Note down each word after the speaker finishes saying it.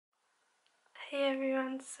Hey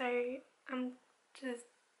everyone, so I'm just,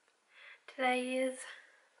 today is,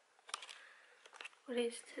 what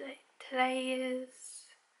is today? Today is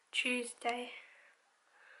Tuesday,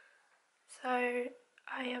 so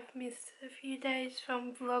I have missed a few days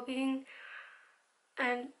from vlogging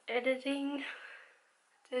and editing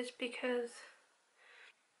just because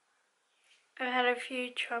I've had a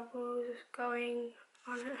few troubles going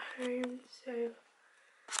on at home, so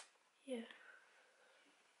yeah,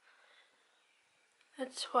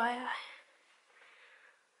 that's why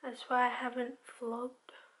I haven't vlogged.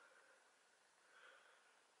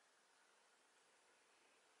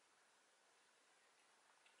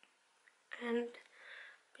 And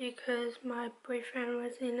because my boyfriend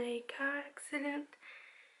was in a car accident,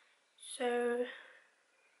 so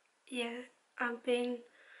yeah, I've been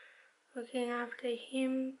looking after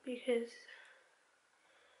him because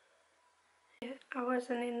yeah, I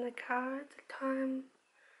wasn't in the car at the time.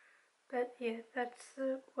 But yeah, that's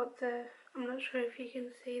I'm not sure if you can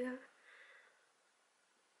see that.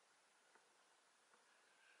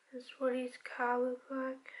 That's what his car looked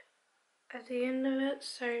like at the end of it.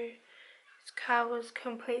 So his car was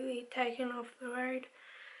completely taken off the road,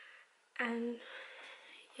 and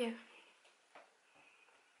yeah.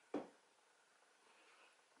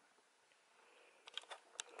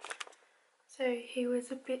 So he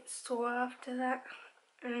was a bit sore after that,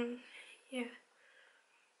 and yeah.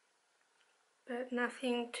 But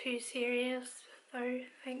nothing too serious though,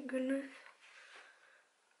 thank goodness.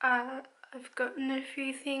 I've gotten a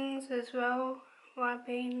few things as well while I've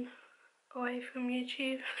been away from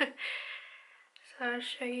YouTube, so I'll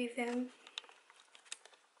show you them.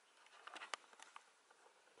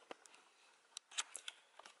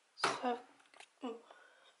 So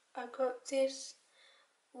I got this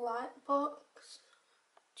light box,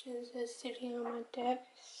 which is just sitting on my desk.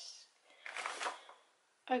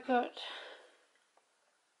 I got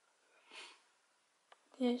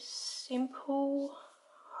this simple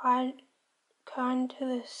kind to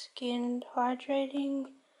the skin hydrating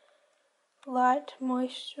light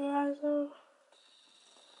moisturizer.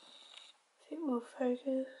 If it will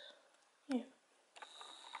focus, yeah.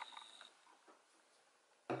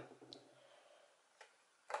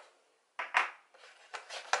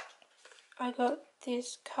 I got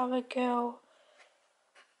this CoverGirl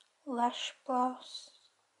Lash Blast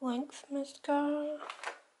Length Mascara.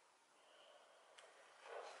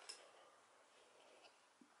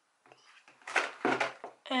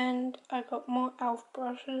 And I got more e.l.f.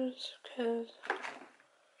 brushes because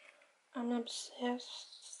I'm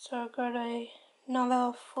obsessed. So I got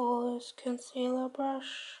another Flawless concealer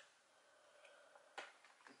brush.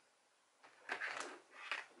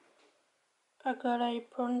 I got a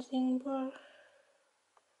bronzing brush.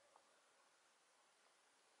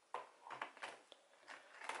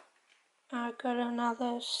 I got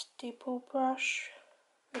another stipple brush,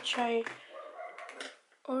 which I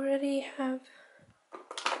already have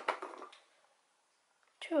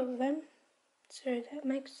 2 of them, so that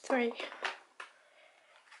makes 3.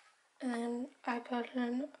 And then I got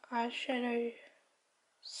an eyeshadow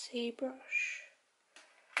C brush.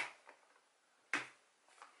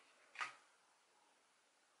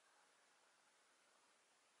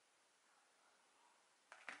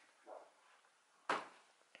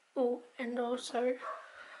 Oh, and also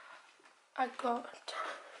I got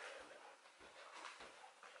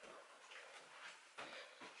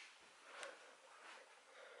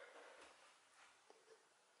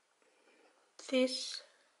this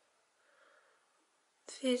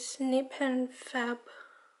Nip and Fab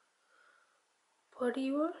body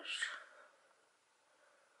wash,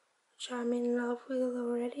 which I'm in love with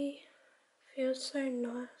already. Feels so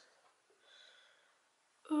nice.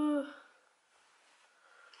 Ooh.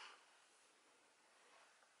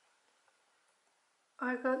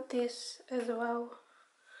 I got this as well.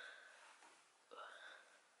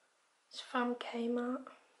 It's from Kmart.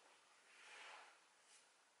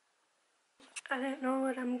 I don't know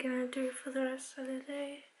what I'm gonna do for the rest of the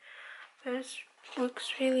day, but it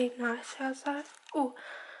looks really nice outside. Oh,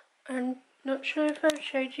 I'm not sure if I've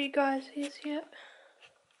showed you guys this yet,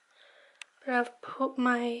 but I've put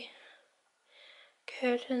my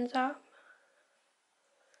curtains up,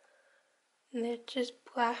 and they're just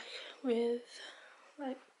black with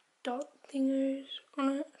like dot thingers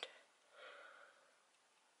on it.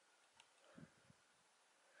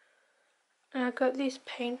 And I got this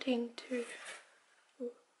painting too.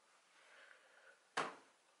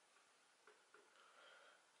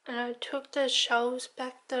 And I took the shelves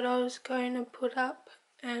back that I was going to put up,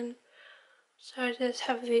 and so I just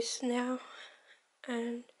have this now.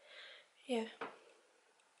 And yeah,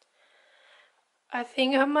 I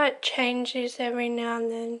think I might change this every now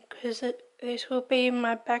and then because this will be in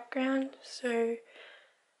my background. So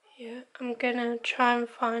yeah, I'm gonna try and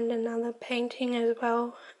find another painting as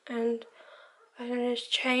well, and I'm gonna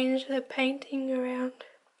just change the painting around.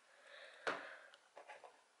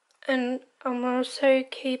 And I'm also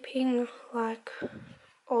keeping like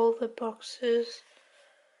all the boxes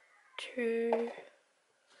to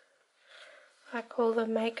like all the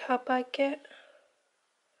makeup I get.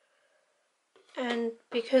 And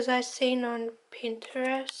because I seen on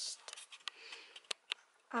Pinterest,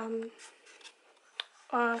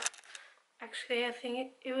 or actually I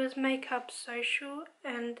think it was Makeup Social,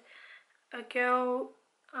 and a girl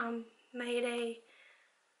made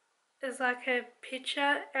it's like a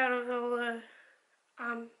picture out of all the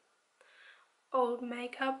old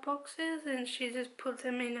makeup boxes, and she just put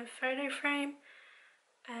them in a photo frame,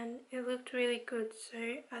 and it looked really good,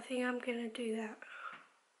 so I think I'm gonna do that.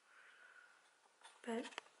 But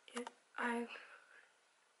yeah, I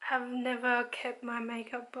have never kept my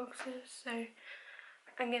makeup boxes, so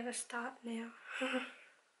I'm gonna start now.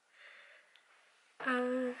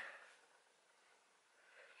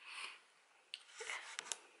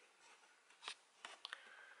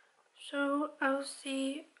 So I'll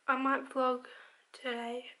see, I might vlog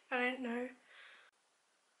today, I don't know.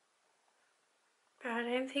 But I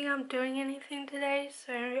don't think I'm doing anything today,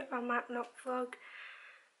 so I might not vlog.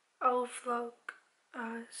 I'll vlog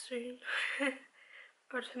soon.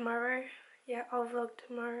 Or tomorrow. Yeah, I'll vlog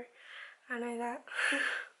tomorrow. I know that.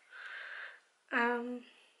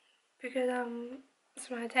 Because it's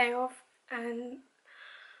my day off, and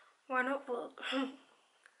why not vlog?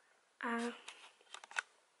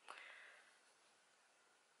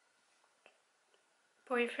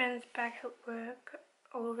 Boyfriend's back at work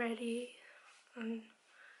already, and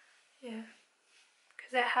yeah,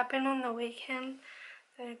 because it happened on the weekend,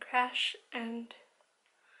 the crash, and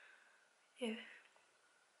yeah,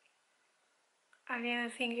 I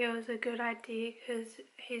didn't think it was a good idea because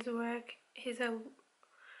his work, he's a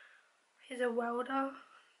welder,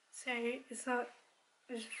 so it's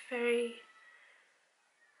very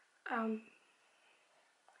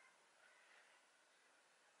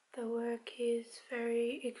the work is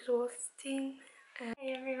very exhausting.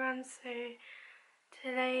 Hey everyone, so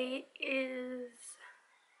today is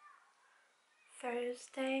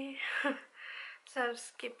Thursday, so I've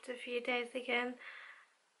skipped a few days again.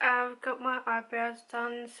 I've got my eyebrows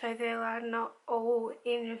done so they're like not all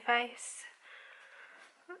in your face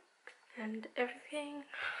and everything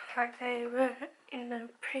like they were in the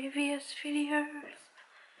previous videos.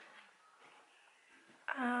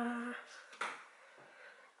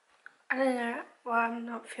 I don't know why I'm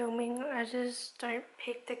not filming, I just don't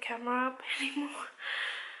pick the camera up anymore,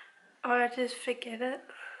 or I just forget it,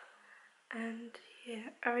 and yeah,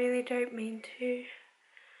 I really don't mean to.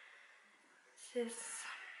 It's just,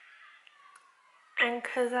 and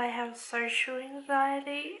because I have social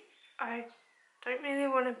anxiety, I don't really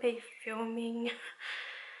want to be filming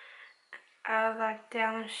like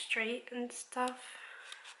down the street and stuff,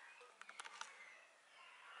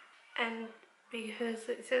 and because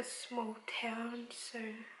it's a small town, so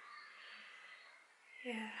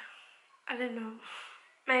yeah, I don't know,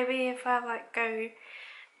 maybe if I like go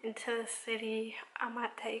into the city I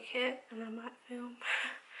might take it and I might film.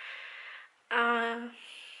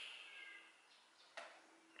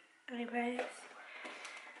 Anyways,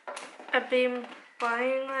 I've been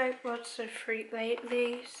buying like lots of fruit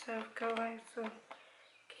lately, so I've got like some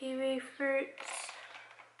kiwi fruits,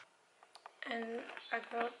 and I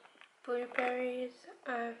got blueberries.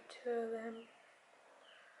 I have 2 of them.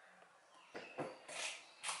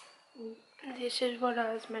 This is what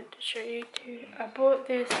I was meant to show you too. I bought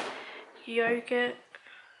this yogurt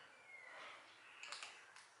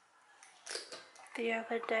the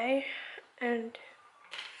other day, and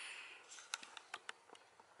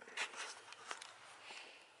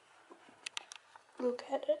look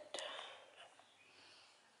at it.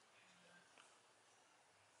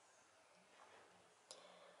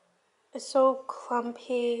 It's so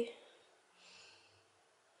clumpy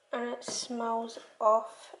and it smells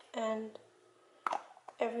off and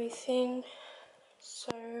everything,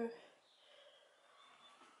 so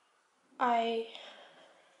I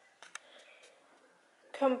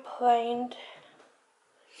complained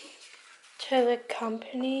to the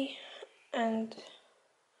company, and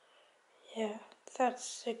yeah,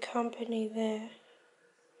 that's the company there,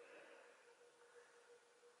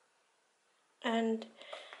 and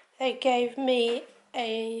they gave me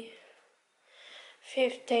a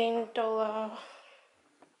 $15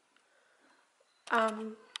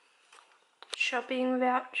 shopping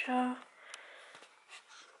voucher,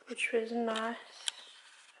 which was nice.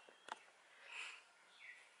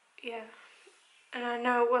 yeah. And I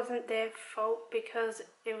know it wasn't their fault because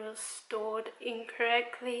it was stored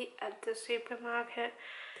incorrectly at the supermarket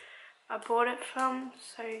I bought it from.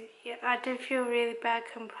 So yeah, I did feel really bad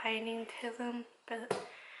complaining to them, but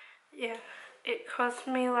yeah, it cost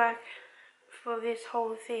me like, for this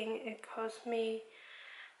whole thing, it cost me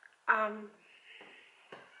I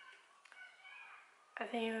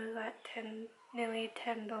think it was like nearly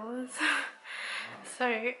 $10.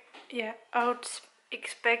 So yeah, I would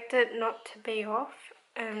expect it not to be off,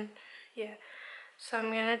 and yeah, so I'm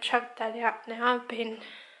gonna chuck that out now. I've been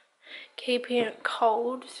keeping it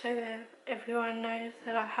cold so that everyone knows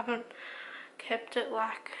that I haven't kept it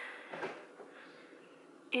like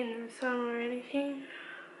in the sun or anything,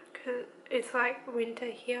 because it's like winter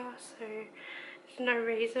here, so there's no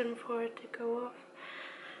reason for it to go off.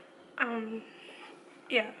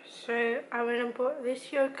 Yeah, so I went and bought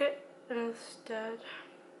this yogurt instead,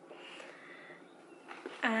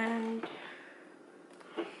 and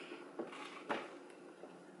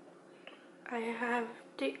I have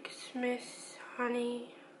Dick Smith's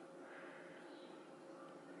honey,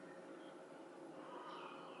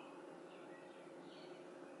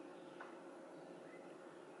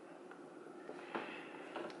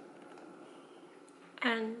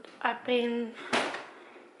 and I've been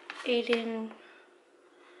eating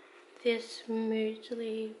this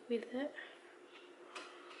muesli with it,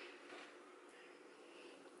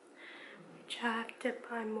 which I have to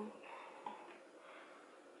buy more.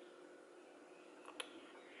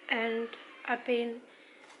 And I've been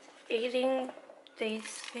eating these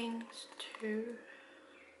things too,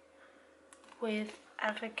 with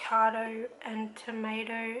avocado and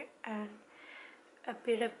tomato and a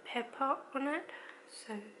bit of pepper on it.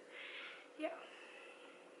 So yeah.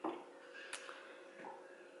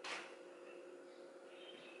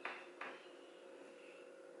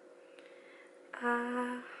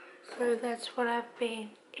 So that's what I've been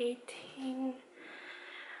eating.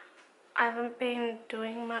 I haven't been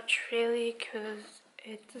doing much really because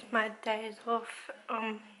it's my days off.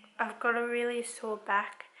 I've got a really sore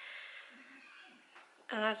back,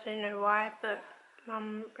 and I don't know why, but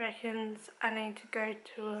Mum reckons I need to go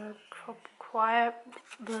to a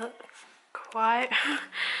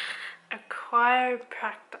a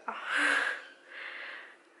chiropractor.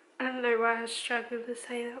 I don't know why I struggle to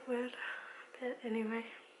say that word, but anyway.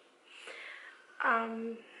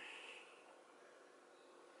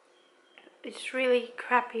 It's really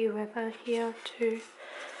crappy weather here too.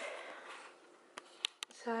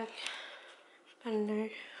 It's like, I don't know,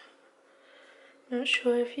 not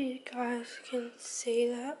sure if you guys can see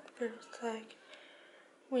that, but it's like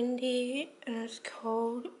windy and it's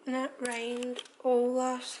cold, and it rained all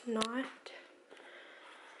last night.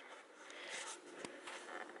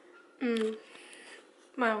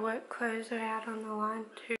 My work clothes are out on the line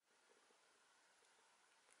too.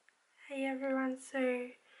 Hey everyone, so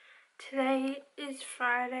today is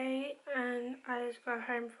Friday and I just got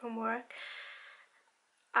home from work.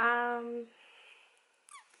 I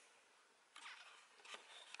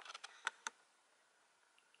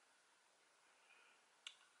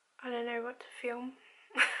don't know what to film,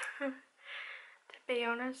 to be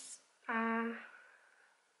honest.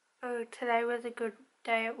 Today was a good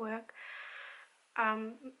day at work.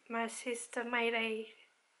 My sister made a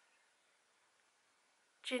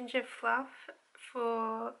ginger fluff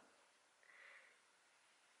for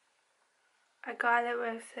a guy that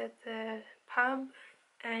works at the pub,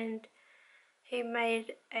 and he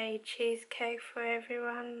made a cheesecake for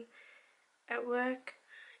everyone at work,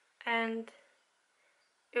 and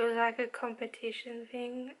it was like a competition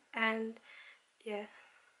thing, and yeah,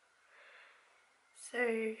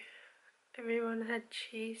 so everyone had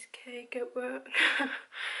cheesecake at work.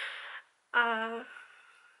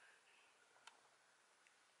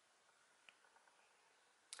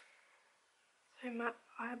 So my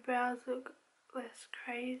eyebrows look less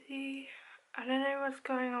crazy. I don't know what's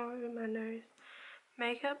going on with my nose.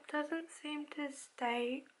 Makeup doesn't seem to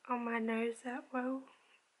stay on my nose that well.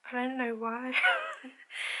 I don't know why.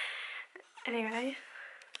 Anyway.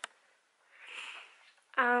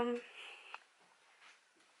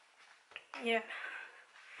 Yeah.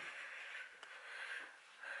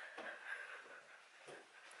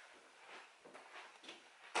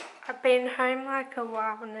 I've been home like a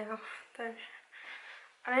while now, though.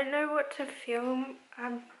 I don't know what to film.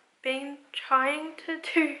 I've been trying to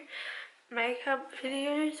do makeup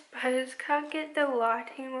videos, but I just can't get the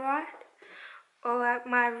lighting right. Or like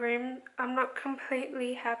my room, I'm not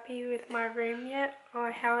completely happy with my room yet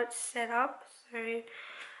or how it's set up, so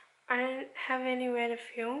I don't have anywhere to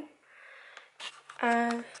film.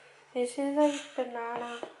 This is a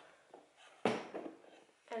banana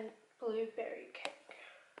and blueberry cake.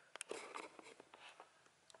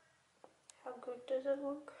 How good does it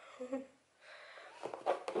look?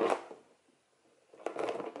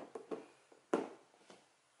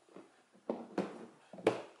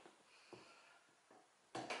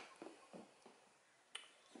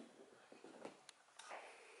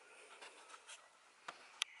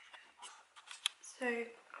 So,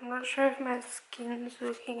 I'm not sure if my skin's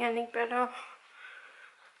looking any better.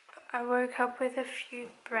 I woke up with a few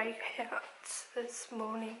breakouts this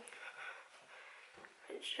morning,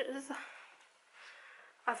 which is,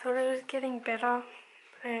 I thought it was getting better,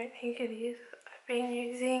 but I don't think it is. I've been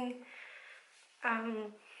using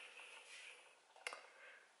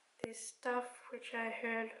this stuff which I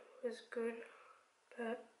heard was good,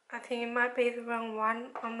 but I think it might be the wrong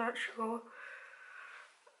one, I'm not sure.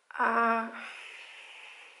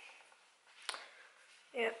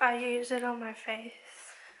 Yeah, I use it on my face.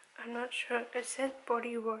 I'm not sure, it says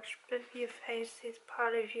body wash, but your face is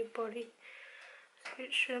part of your body, so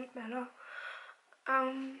it shouldn't matter.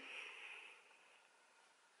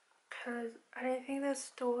 Because I don't think the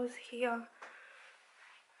stores here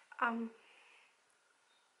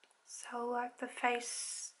sell like the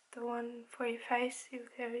face, the one for your face,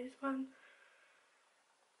 if there is one.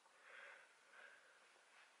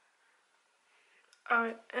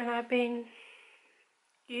 Oh, and I've been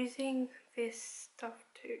using this stuff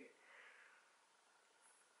too.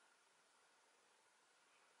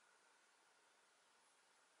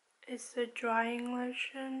 It's the drying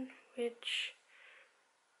lotion, which,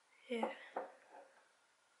 yeah.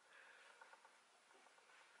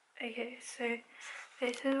 Okay, so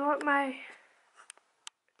this is what my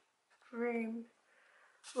room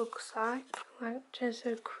looks like just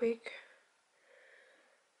a quick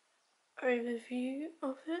overview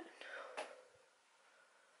of it.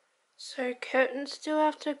 So curtains still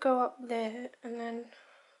have to go up there, and then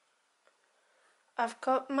I've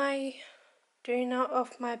got my doona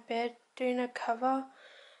off my bed, doona cover,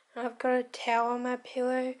 and I've got a towel on my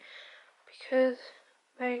pillow because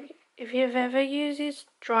like if you've ever used this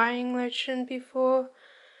drying lotion before,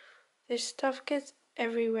 this stuff gets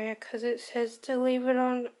everywhere because it says to leave it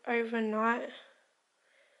on overnight,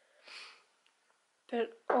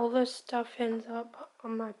 but all the stuff ends up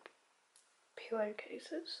on my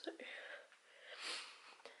pillowcases. So.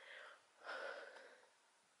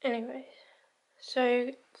 Anyway,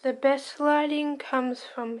 so the best lighting comes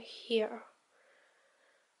from here,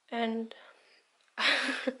 and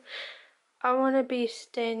I want to be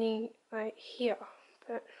standing like here,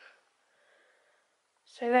 but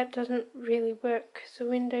so that doesn't really work because the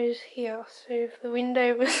window's here. So if the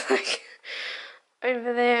window was like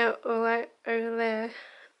over there or like over there,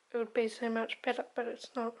 it would be so much better, but it's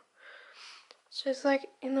not. So it's like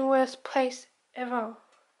in the worst place ever.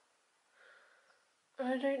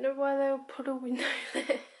 I don't know why they would put a window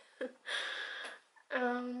there.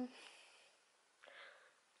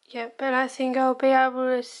 Yeah, but I think I'll be able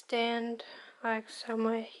to stand like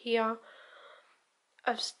somewhere here.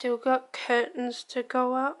 I've still got curtains to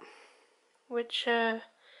go up, which are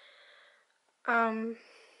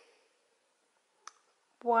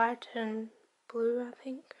white and blue, I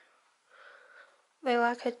think. They're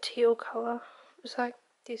like a teal colour. It's like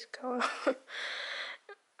this colour.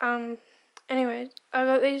 Anyway, I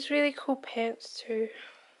got these really cool pants too.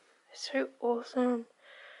 They're so awesome.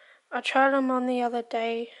 I tried them on the other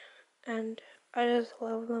day and I just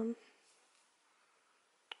love them.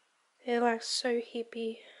 They're like so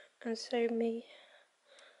hippie and so me.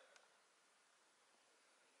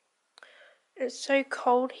 It's so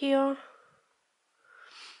cold here.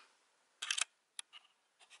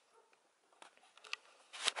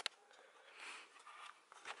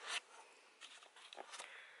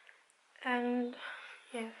 And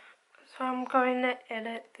yeah, so I'm going to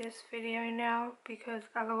edit this video now because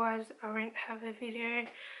otherwise I won't have a video.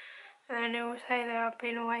 And then it will say that I've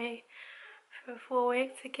been away for 4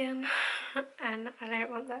 weeks again. And I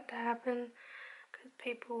don't want that to happen because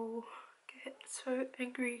people get so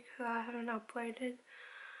angry because I haven't uploaded.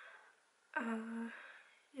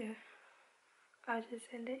 Yeah, I'll just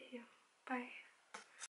end it here. Bye.